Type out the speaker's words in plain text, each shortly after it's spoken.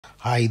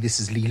Hi, this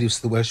is Lee Luce,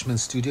 the Welshman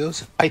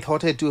Studios. I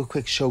thought I'd do a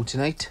quick show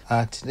tonight.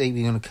 Today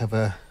we're going to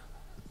cover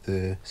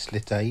the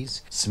Slit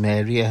Eyes,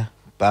 Samaria,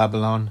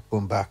 Babylon,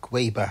 going back,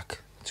 way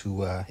back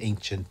to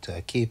ancient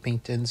cave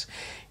paintings.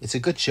 It's a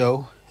good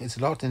show. It's a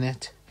lot in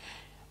it,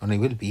 and I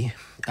will be.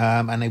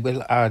 And I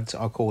will add,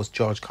 of course,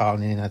 George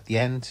Carlin in at the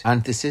end.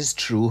 And this is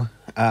true.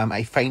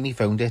 I finally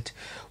found it.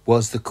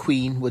 Was the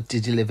Queen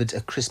delivered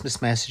a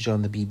Christmas message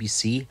on the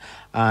BBC,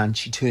 and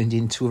she turned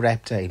into a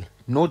reptile.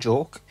 No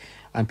joke.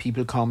 And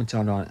people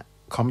commented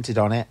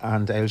on it,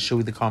 and I'll show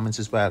you the comments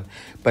as well.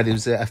 But it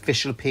was an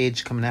official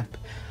page coming up,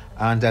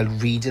 and I'll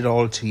read it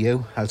all to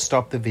you. I'll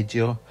stop the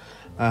video,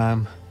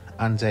 and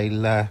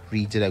I'll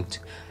read it out.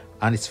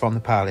 And it's from the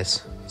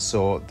palace,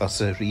 so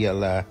that's a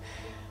real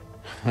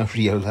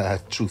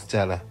truth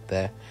teller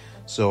there.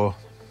 So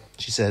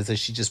she says that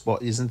she just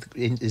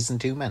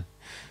isn't human.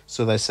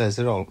 So that says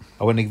it all.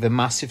 I want to give a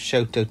massive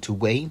shout out to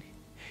Wayne.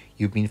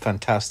 You've been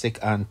fantastic,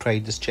 and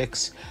Pride as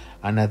Chicks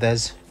and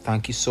others.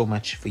 Thank you so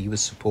much for your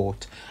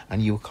support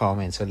and your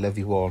comments. I love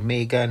you all.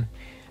 Megan,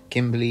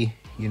 Kimberly,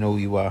 you know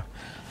you are.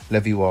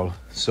 Love you all.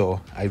 So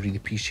I really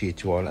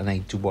appreciate you all, and I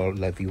do all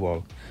love you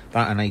all.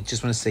 And I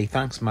just want to say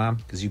thanks, ma'am,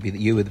 because you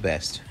were the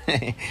best.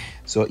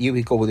 So here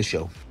we go with the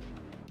show.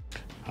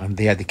 And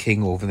they had the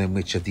king over them,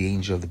 which of the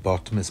angel of the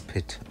bottomless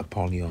pit,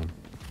 Apollyon.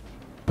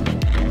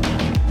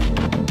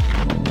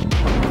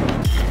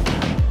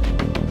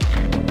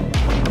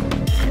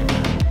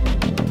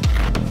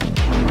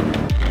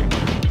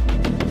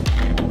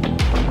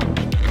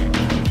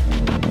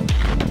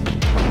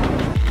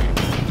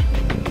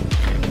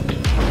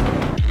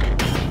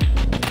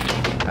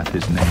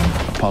 His name,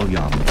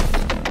 Apollyon.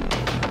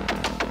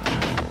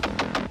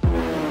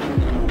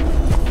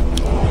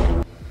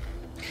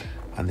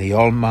 And they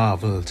all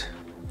marvelled,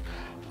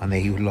 and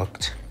they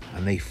looked,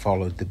 and they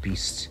followed the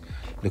beast.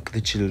 Look at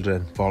the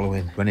children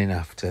following, running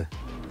after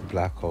the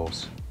black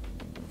horse.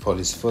 For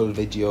this full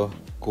video,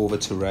 go over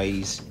to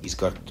Rise. He's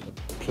got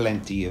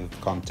plenty of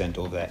content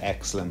over there.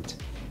 Excellent.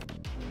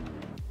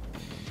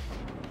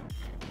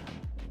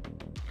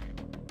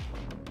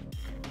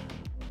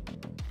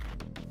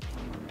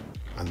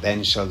 And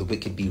then shall the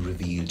wicked be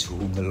revealed, to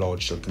whom the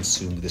Lord shall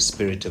consume with the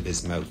spirit of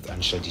his mouth,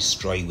 and shall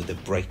destroy with the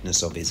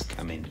brightness of his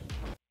coming.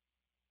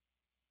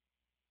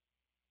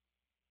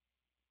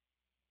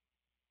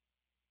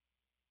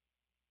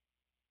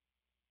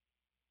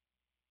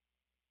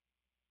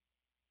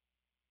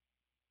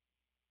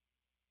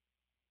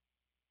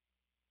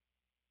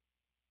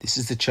 This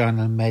is the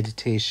channel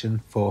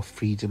Meditation for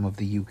Freedom of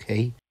the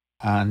UK.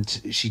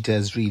 And she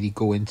does really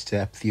go into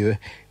depth here.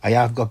 I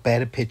have got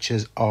better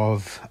pictures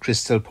of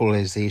crystal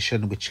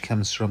polarization, which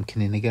comes from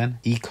Knighton.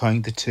 He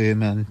coined the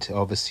term, and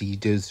obviously he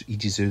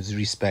deserves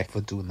respect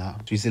for doing that.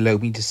 So he's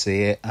allowed me to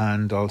say it,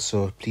 and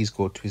also please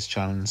go to his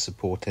channel and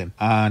support him.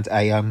 And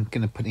I am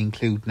going to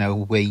include now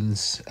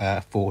Wayne's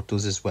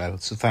photos as well.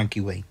 So thank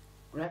you, Wayne.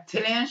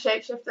 Reptilian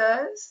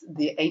shapeshifters,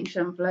 the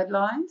ancient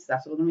bloodlines.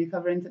 That's what we're going to be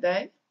covering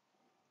today.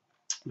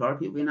 A lot of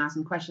people have been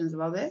asking questions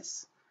about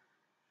this.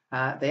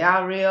 They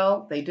are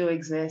real, they do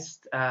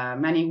exist.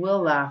 Many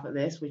will laugh at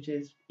this, which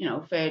is,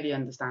 fairly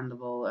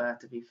understandable,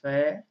 to be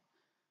fair.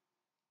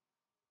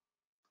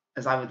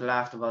 As I would have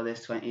laughed about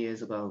this 20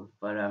 years ago,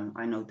 but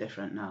I know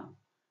different now.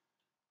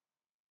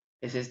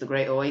 This is the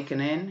Great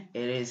Awakening.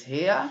 It is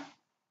here.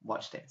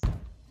 Watch this.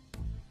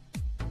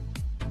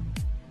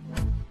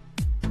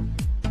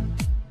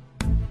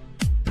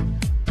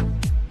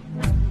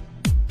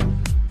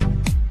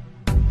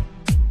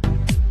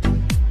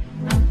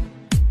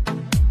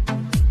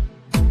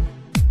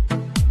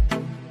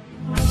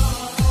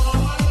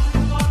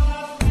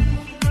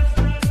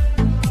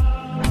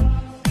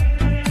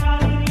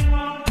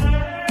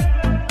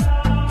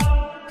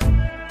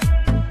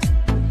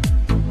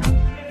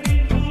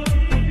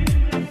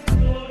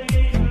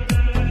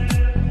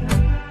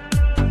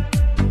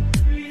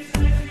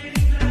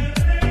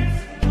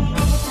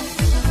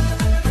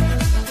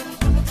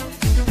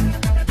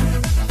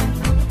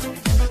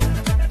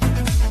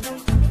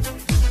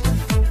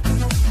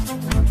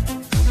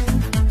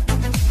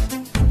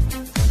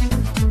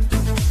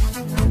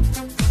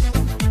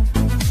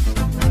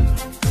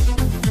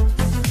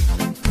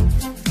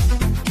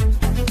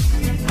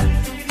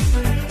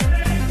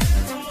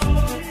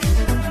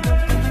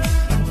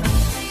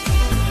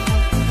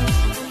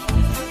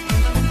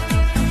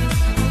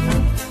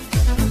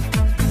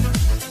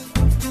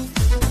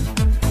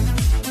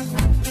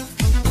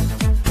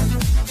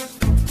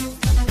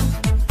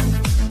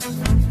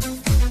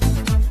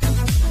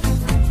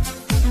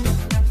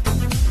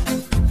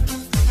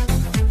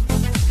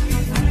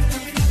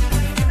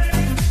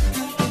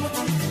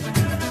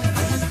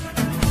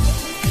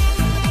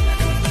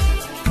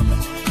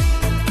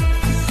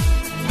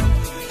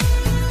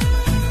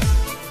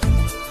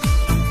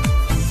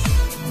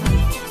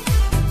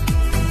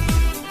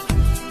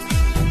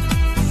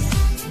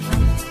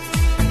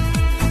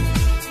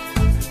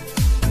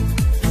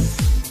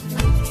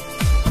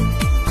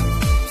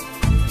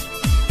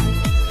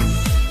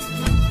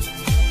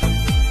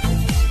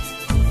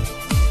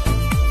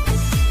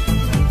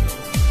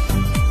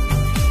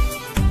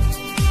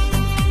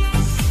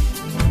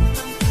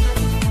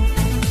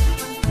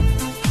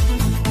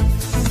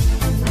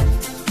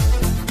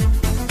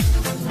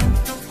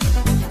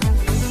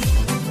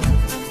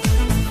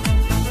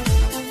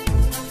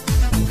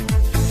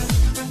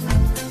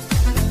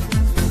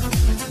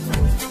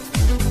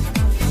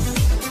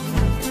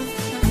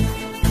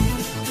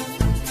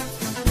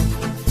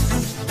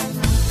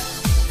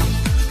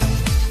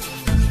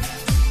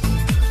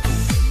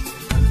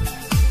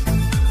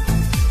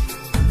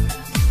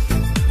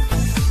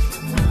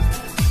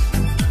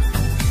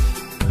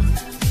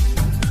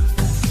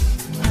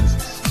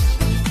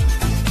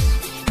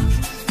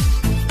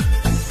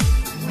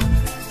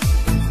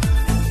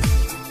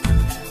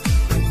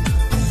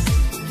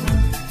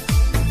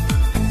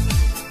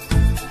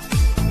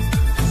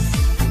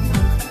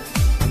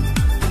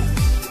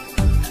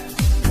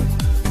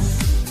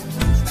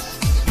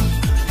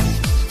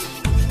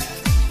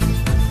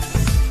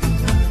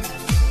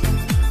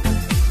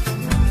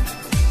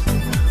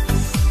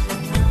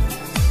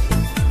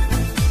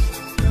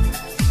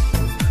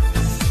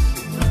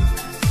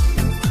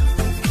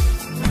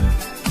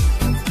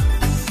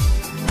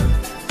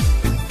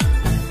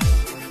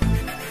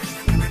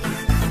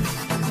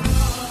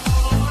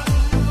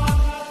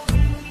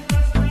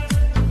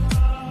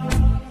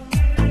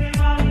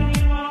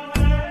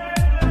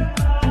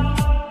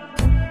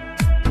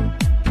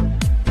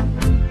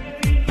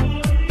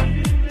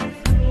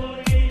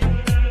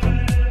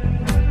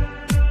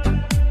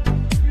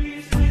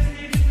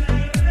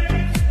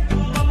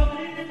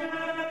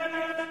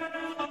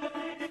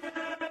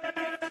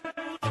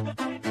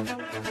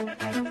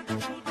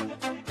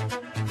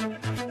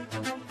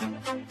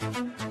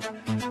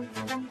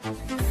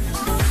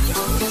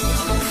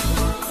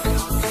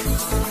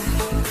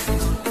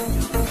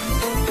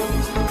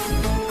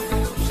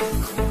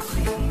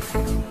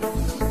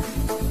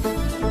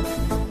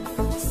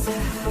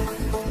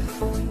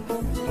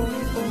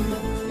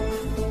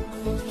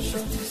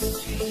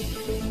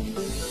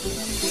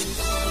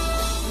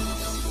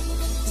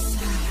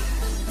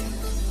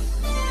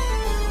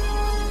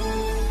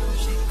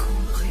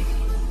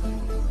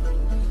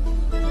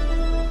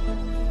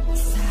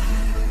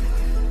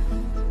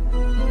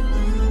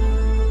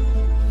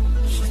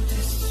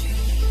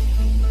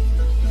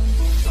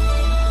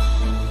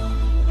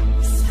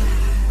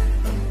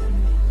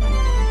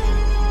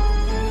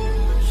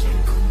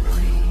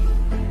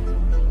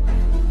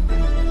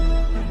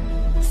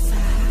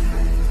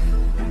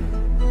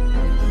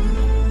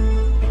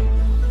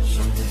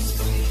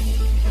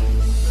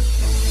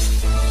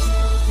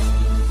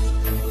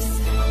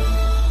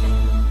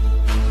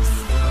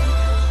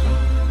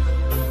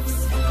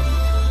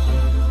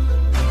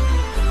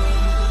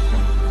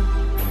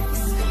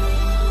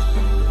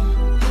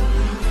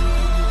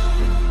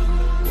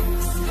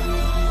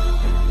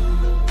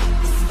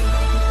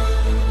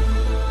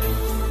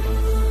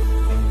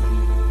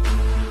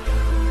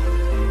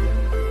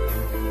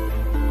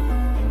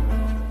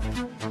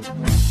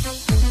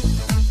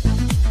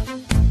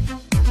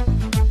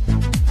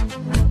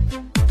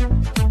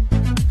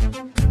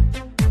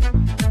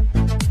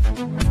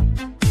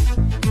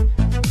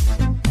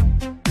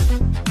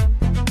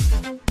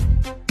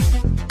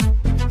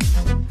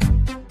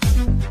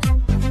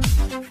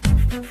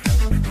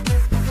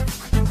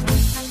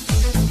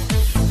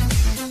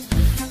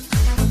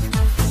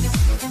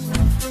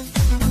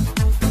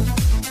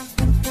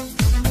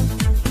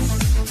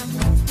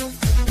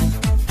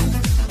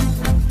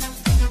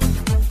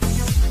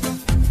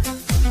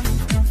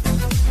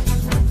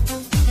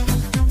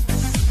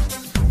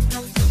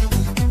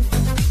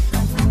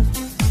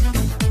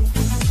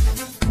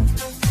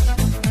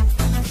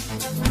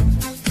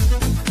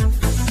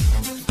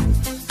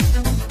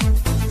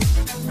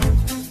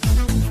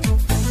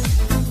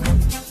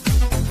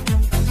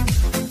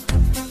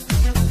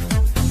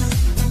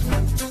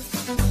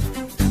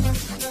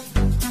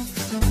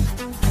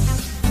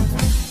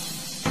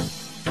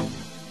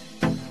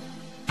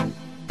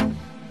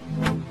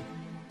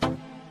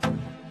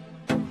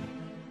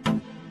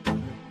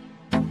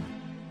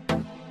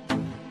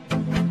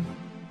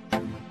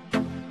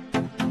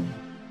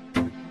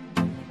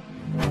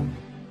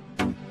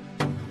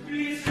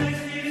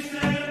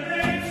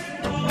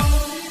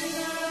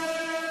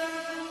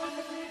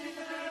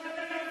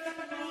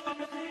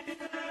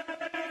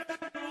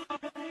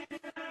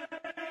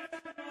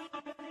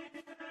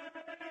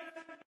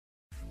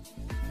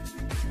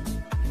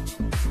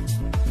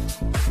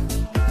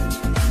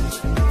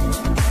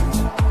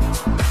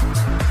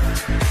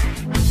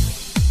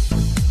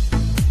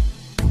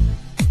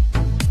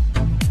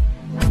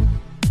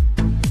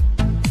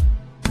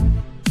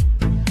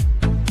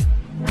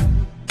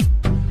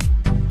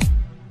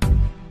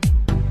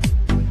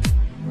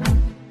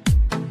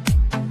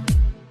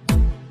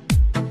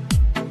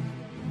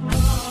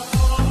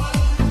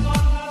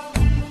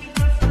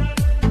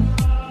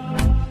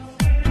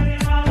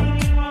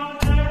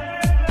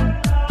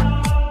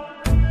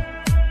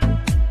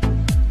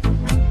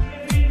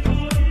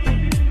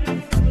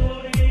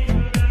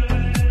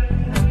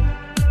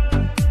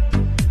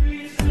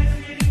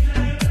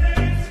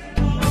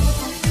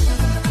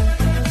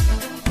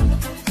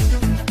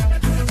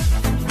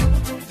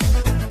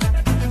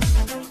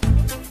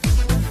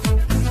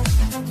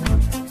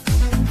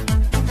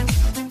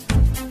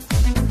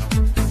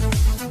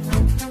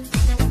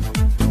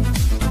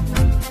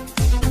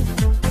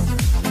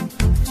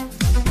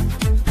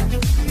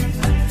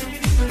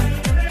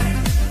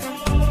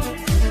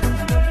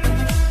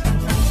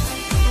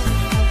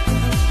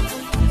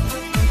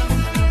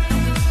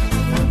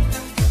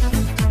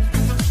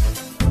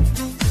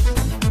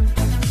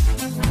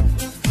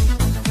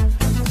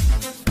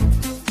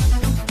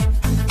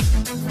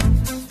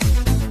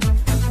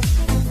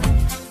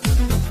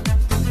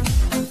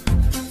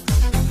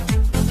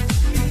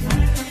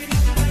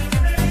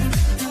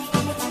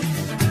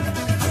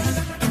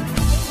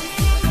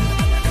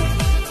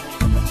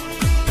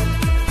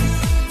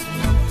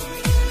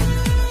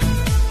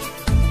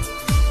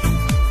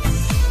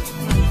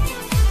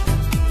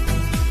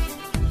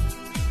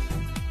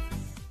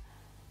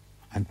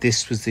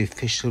 This was the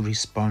official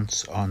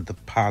response on the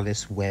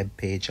palace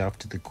webpage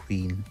after the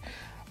Queen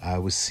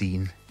was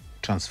seen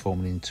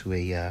transforming into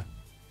a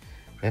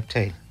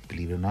reptile,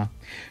 believe it or not.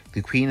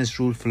 The Queen has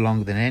ruled for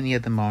longer than any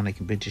other monarch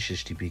in British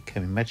history,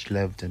 becoming much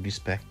loved and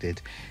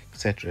respected,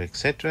 etc.,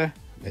 etc.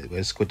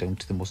 Let's go down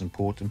to the most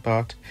important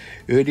part.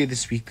 Earlier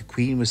this week, the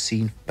Queen was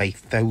seen by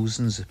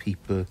thousands of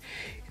people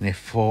in a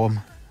form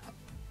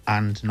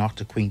and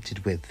not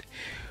acquainted with.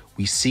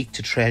 We seek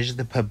to treasure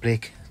the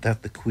public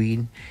that the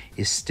Queen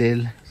is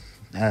still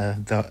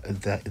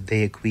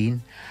their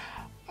Queen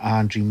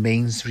and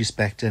remains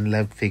respected and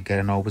loved figure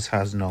and always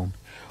has known.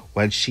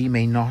 While she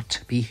may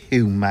not be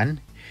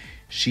human,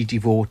 she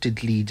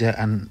devoted leader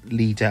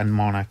and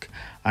monarch,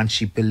 and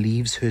she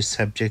believes her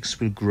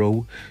subjects will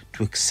grow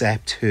to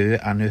accept her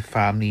and her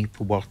family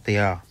for what they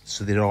are,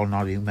 so they're all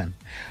not human.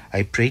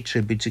 I pray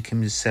tribute to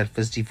King himself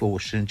as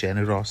devotion,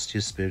 generosity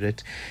of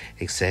spirit,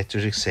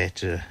 etc.,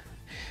 etc.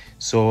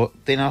 So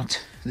they're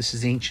not, this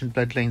is the ancient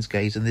bloodlines,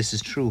 guys, and this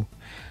is true.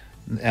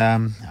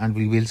 And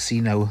we will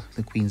see now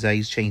the Queen's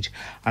eyes change.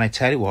 And I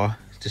tell you what,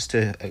 just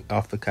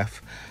off the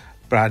cuff,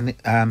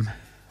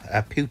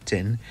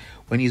 Putin,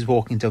 when he was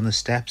walking down the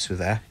steps with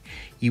her,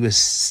 he was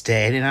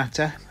staring at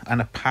her,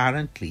 and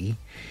apparently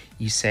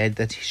he said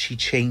that she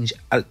changed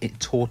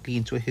totally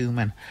into a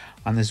human.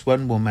 And there's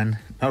one woman,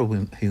 not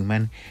a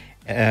human,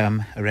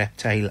 a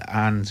reptile,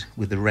 and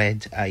with the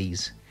red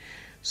eyes.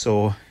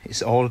 So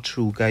it's all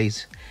true,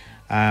 guys.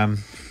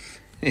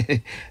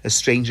 As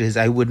strange as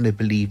I wouldn't have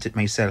believed it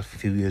myself a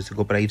few years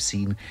ago, but I've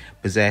seen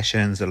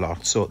possessions a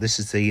lot. So this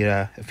is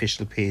the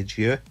official page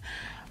here,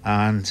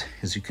 and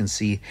as you can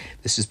see,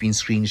 this has been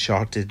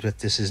screenshotted with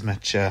this is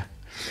much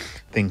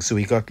thing. So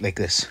we got like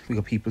this, we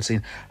got people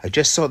saying, I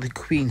just saw the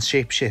Queen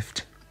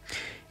shapeshift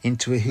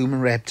into a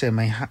human reptile.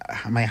 My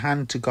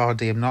hand to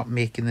God, I am not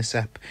making this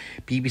up.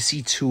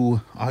 BBC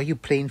 2, are you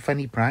playing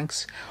funny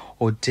pranks,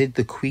 or did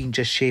the Queen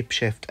just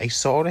shapeshift? I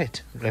saw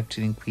it,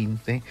 reptilian Queen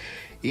thing.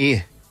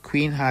 Yeah,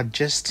 Queen had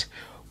just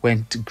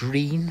went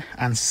green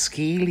and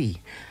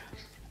scaly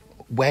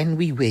when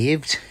we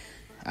waved.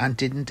 And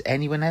didn't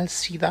anyone else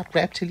see that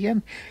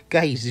reptilian?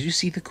 Guys, did you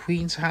see the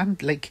Queen's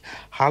hand? Like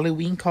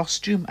Halloween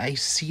costume, I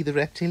see the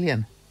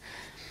reptilian.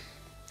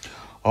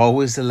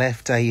 Always the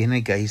left eye in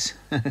it, guys.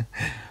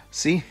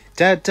 See?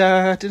 Da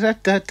da da da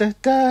da da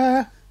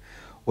da.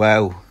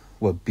 Wow,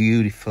 what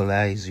beautiful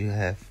eyes you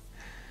have.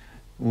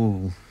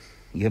 Ooh,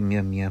 yum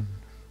yum yum.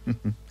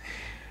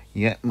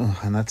 Yeah,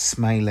 and that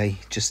smile, I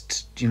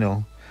just, you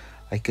know,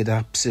 I could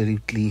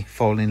absolutely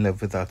fall in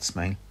love with that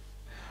smile.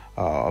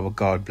 Oh,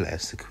 God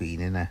bless the Queen,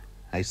 innit?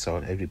 I saw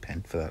it. I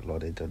repent for that,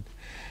 Lord, I done.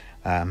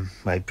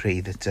 I pray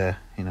that,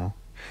 you know.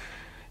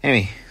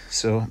 Anyway,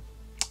 so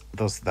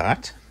there's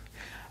that.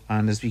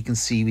 And as we can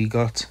see, we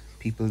got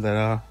people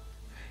that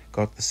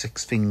got the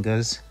 6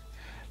 fingers.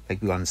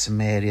 Like we got in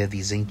Samaria,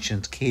 these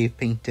ancient cave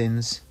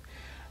paintings.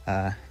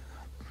 You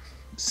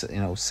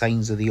know,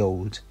 signs of the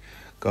old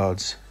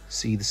gods.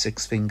 See the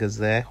 6 fingers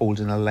there,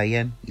 holding a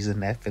lion. He's a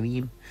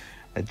Nephilim,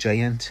 a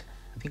giant.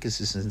 I think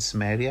this is in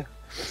Samaria.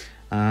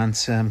 And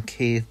some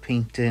cave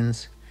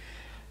paintings,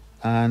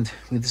 and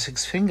with the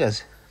 6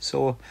 fingers.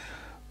 So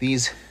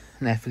these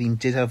Nephilim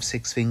did have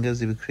 6 fingers.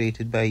 They were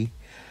created by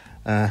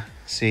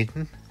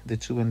Satan, the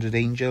 200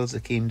 angels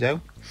that came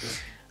down.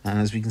 And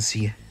as we can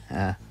see,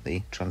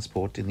 they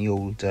transport in the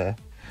old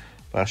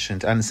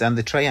Brilliant. And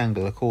the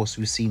triangle, of course,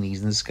 we've seen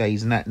these in the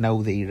skies, and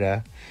now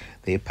they're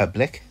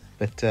public.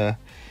 But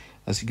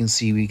as you can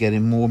see, we're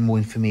getting more and more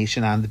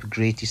information, and the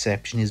Great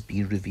Deception is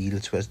being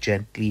revealed to us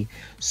gently.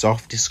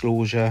 Soft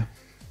disclosure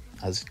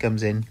as it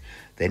comes in.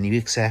 Then you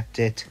accept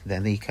it.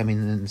 Then they come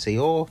in and say,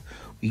 "Oh,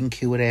 we can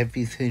cure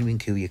everything. We can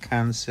cure your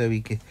cancer.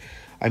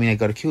 I mean, I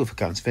got a cure for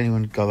cancer. If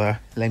anyone got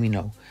that, let me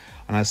know,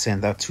 and I'll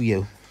send that to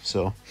you."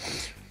 So,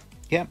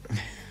 yeah.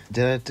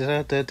 They've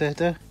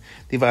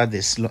had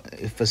this for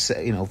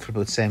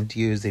about 70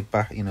 years. They've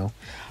back,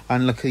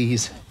 and look at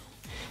these.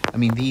 I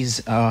mean,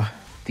 these are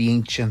the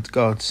ancient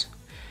gods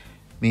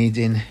made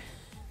in.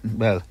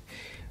 Well,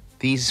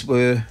 these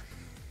were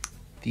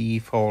the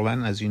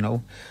fallen, as you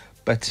know,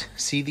 but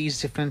see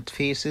these different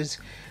faces.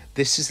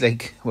 This is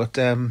like what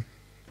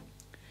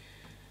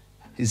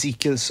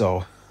Ezekiel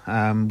saw,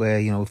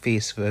 where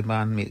face of a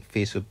man,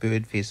 face of a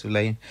bird, face of a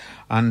lion,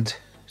 and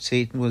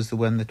Satan was the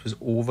one that was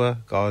over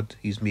God.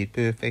 He's made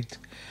perfect,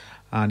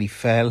 and he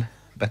fell.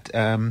 But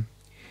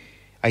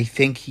I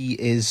think he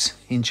is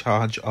in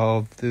charge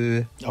of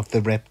the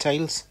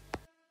reptiles.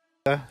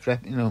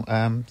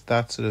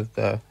 That sort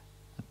of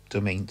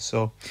domain.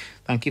 So,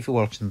 thank you for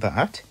watching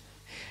that.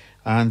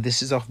 And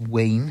this is off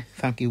Wayne.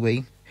 Thank you,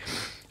 Wayne.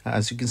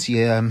 As you can see,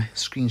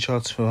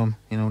 screenshots from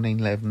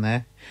 9/11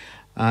 there.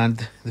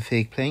 And the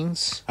fake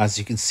planes, as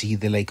you can see,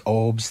 they're like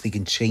orbs. They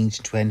can change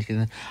into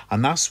anything,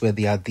 and that's where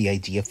they had the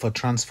idea for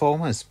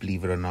Transformers,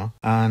 believe it or not.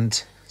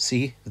 And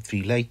see the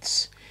 3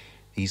 lights,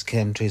 these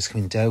chemtrails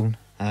coming down,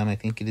 I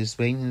think it is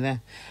raining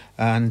there,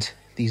 and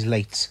these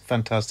lights,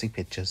 fantastic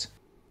pictures.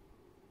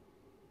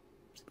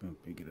 Just gonna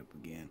pick it up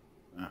again.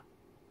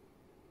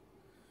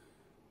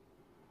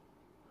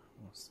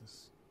 What's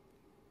this?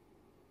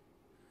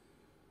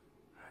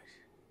 Right,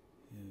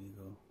 here we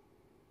go.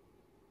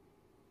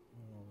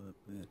 All over the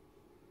bed.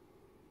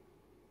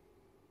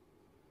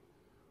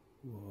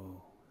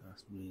 Whoa,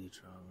 that's really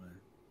traveling.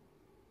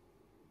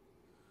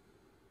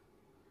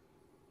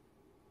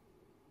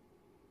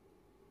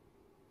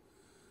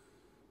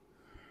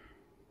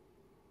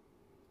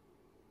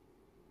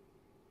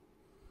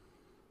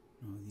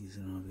 No, these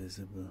are not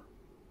visible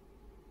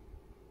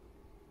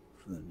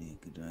for the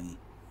naked eye.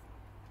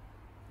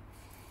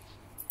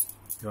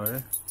 Got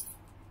it?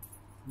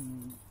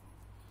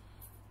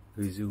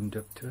 We zoomed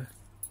up to it.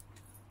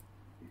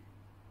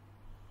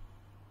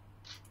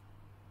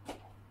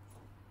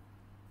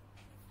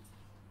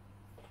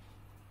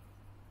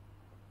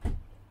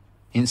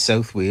 In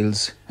South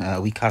Wales,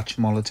 we catch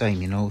them all the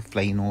time,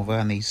 flying over,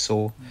 and they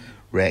so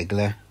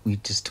regular. We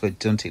just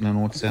don't take no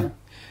notice of them.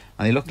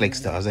 And they look like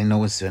stars. I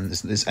know it's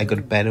I got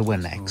a better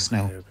one next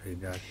now.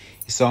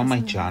 It's on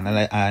my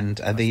channel, and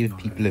other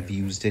people have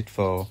used it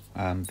for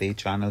their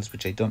channels,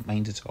 which I don't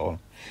mind at all.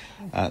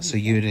 So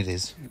here it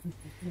is.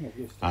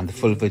 And the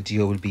full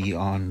video will be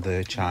on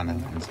the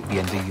channel. It'll be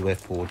under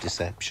UFO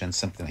Deception,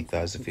 something like that.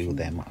 There's a few of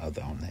them are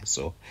on there.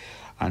 So,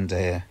 and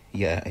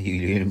yeah,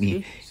 you hear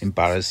me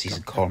embarrassed. He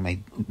call my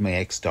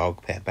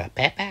ex-dog Pepper.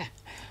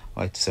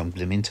 Oh, it's some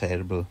blimmin'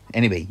 terrible.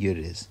 Anyway, here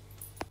it is.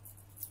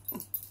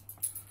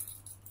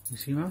 You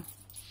see, man?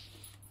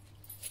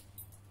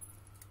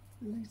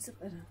 Lights up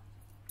better.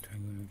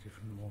 Trying to go in a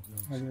different walk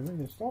now. Oh, yeah,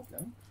 you stop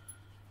now.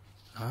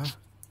 Ah?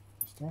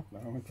 Stop now.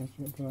 I can't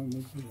put on the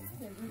video.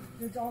 Yeah,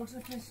 the dogs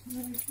are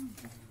pissing me.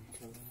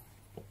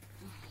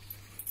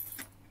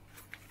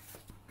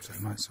 Sorry,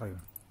 man, sorry.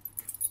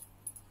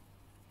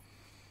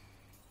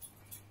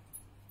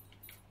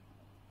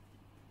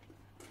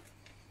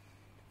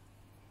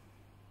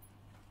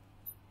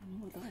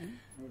 What that is?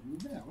 Oh, you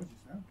there, what you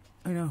say?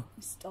 I know.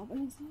 He's stopping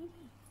inside.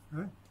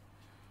 Huh?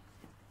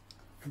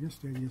 I just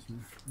stayed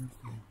yesterday.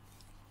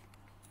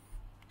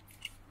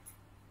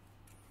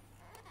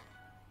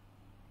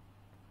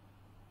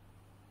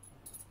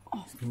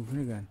 It's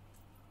moving again.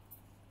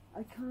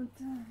 I can't,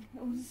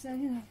 I was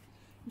saying,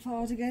 if I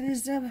were to get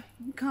his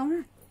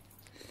camera.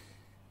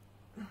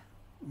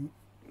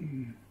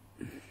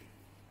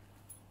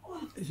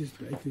 It's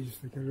just like, it's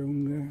just like a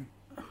room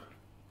there.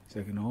 It's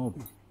like an orb.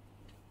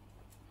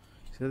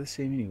 Is that the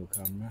same in your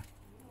camera?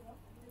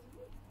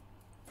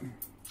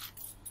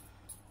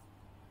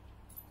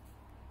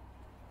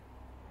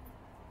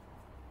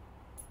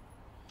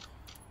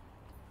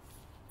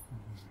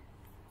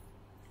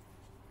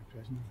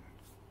 Present.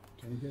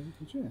 Can you get a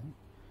picture?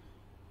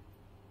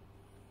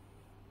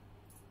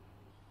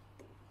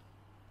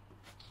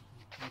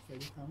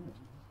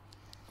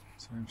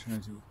 That's what I'm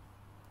trying to do.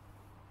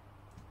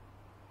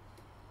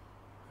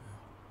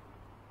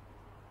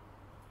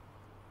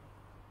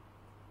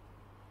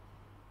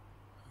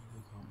 I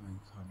got my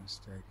camera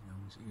steady now.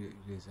 It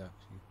is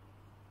actually.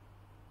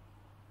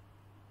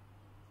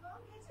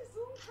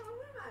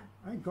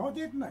 I got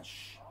it, man.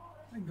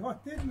 I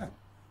got it, man.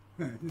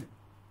 I'm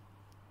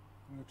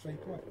going to try to.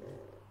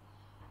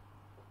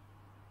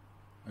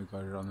 I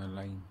got it on the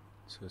line,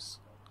 so it's.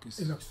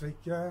 It looks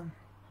like.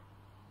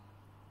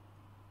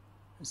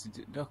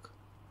 Look,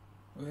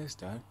 oh, there's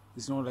Dad.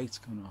 There's no lights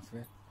coming off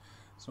there.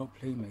 There's no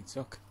plane lights.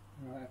 Look.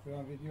 I put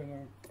on video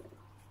now.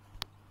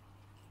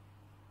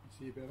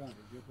 see a bit on it.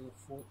 Give it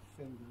a fourth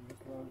finger.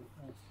 That's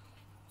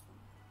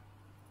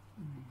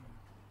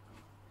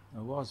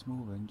what I was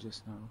moving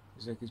just now.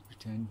 It's like it's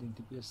pretending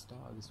to be a star.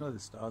 There's no other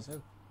stars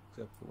out,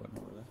 except for one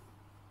over there.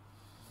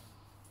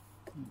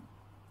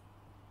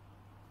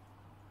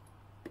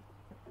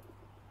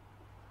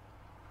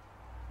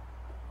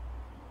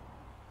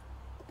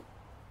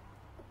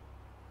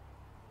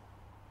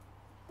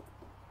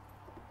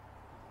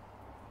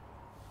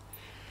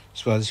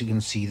 So as you can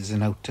see, there's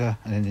an outer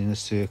and an inner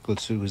circle,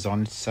 so it was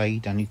on its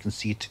side, and you can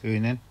see it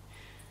turning.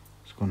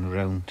 It's going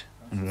around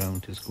and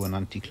around. It's going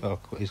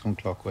anti-clockwise. It's going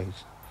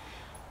clockwise.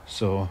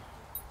 So,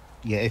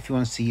 yeah, if you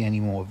want to see any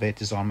more of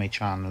it, it's on my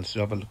channel,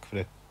 so have a look for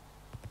it.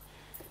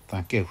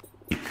 Thank you.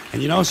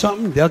 And you know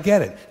something? They'll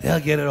get it. They'll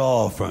get it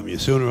all from you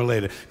sooner or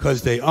later,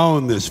 because they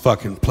own this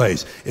fucking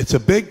place. It's a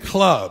big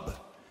club,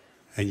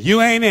 and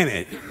you ain't in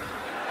it.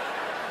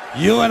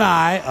 You and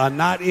I are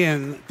not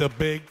in the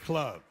big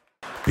club.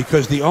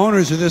 Because the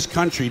owners of this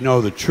country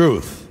know the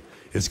truth.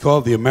 It's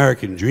called the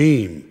American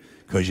dream,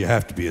 because you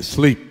have to be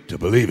asleep to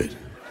believe it.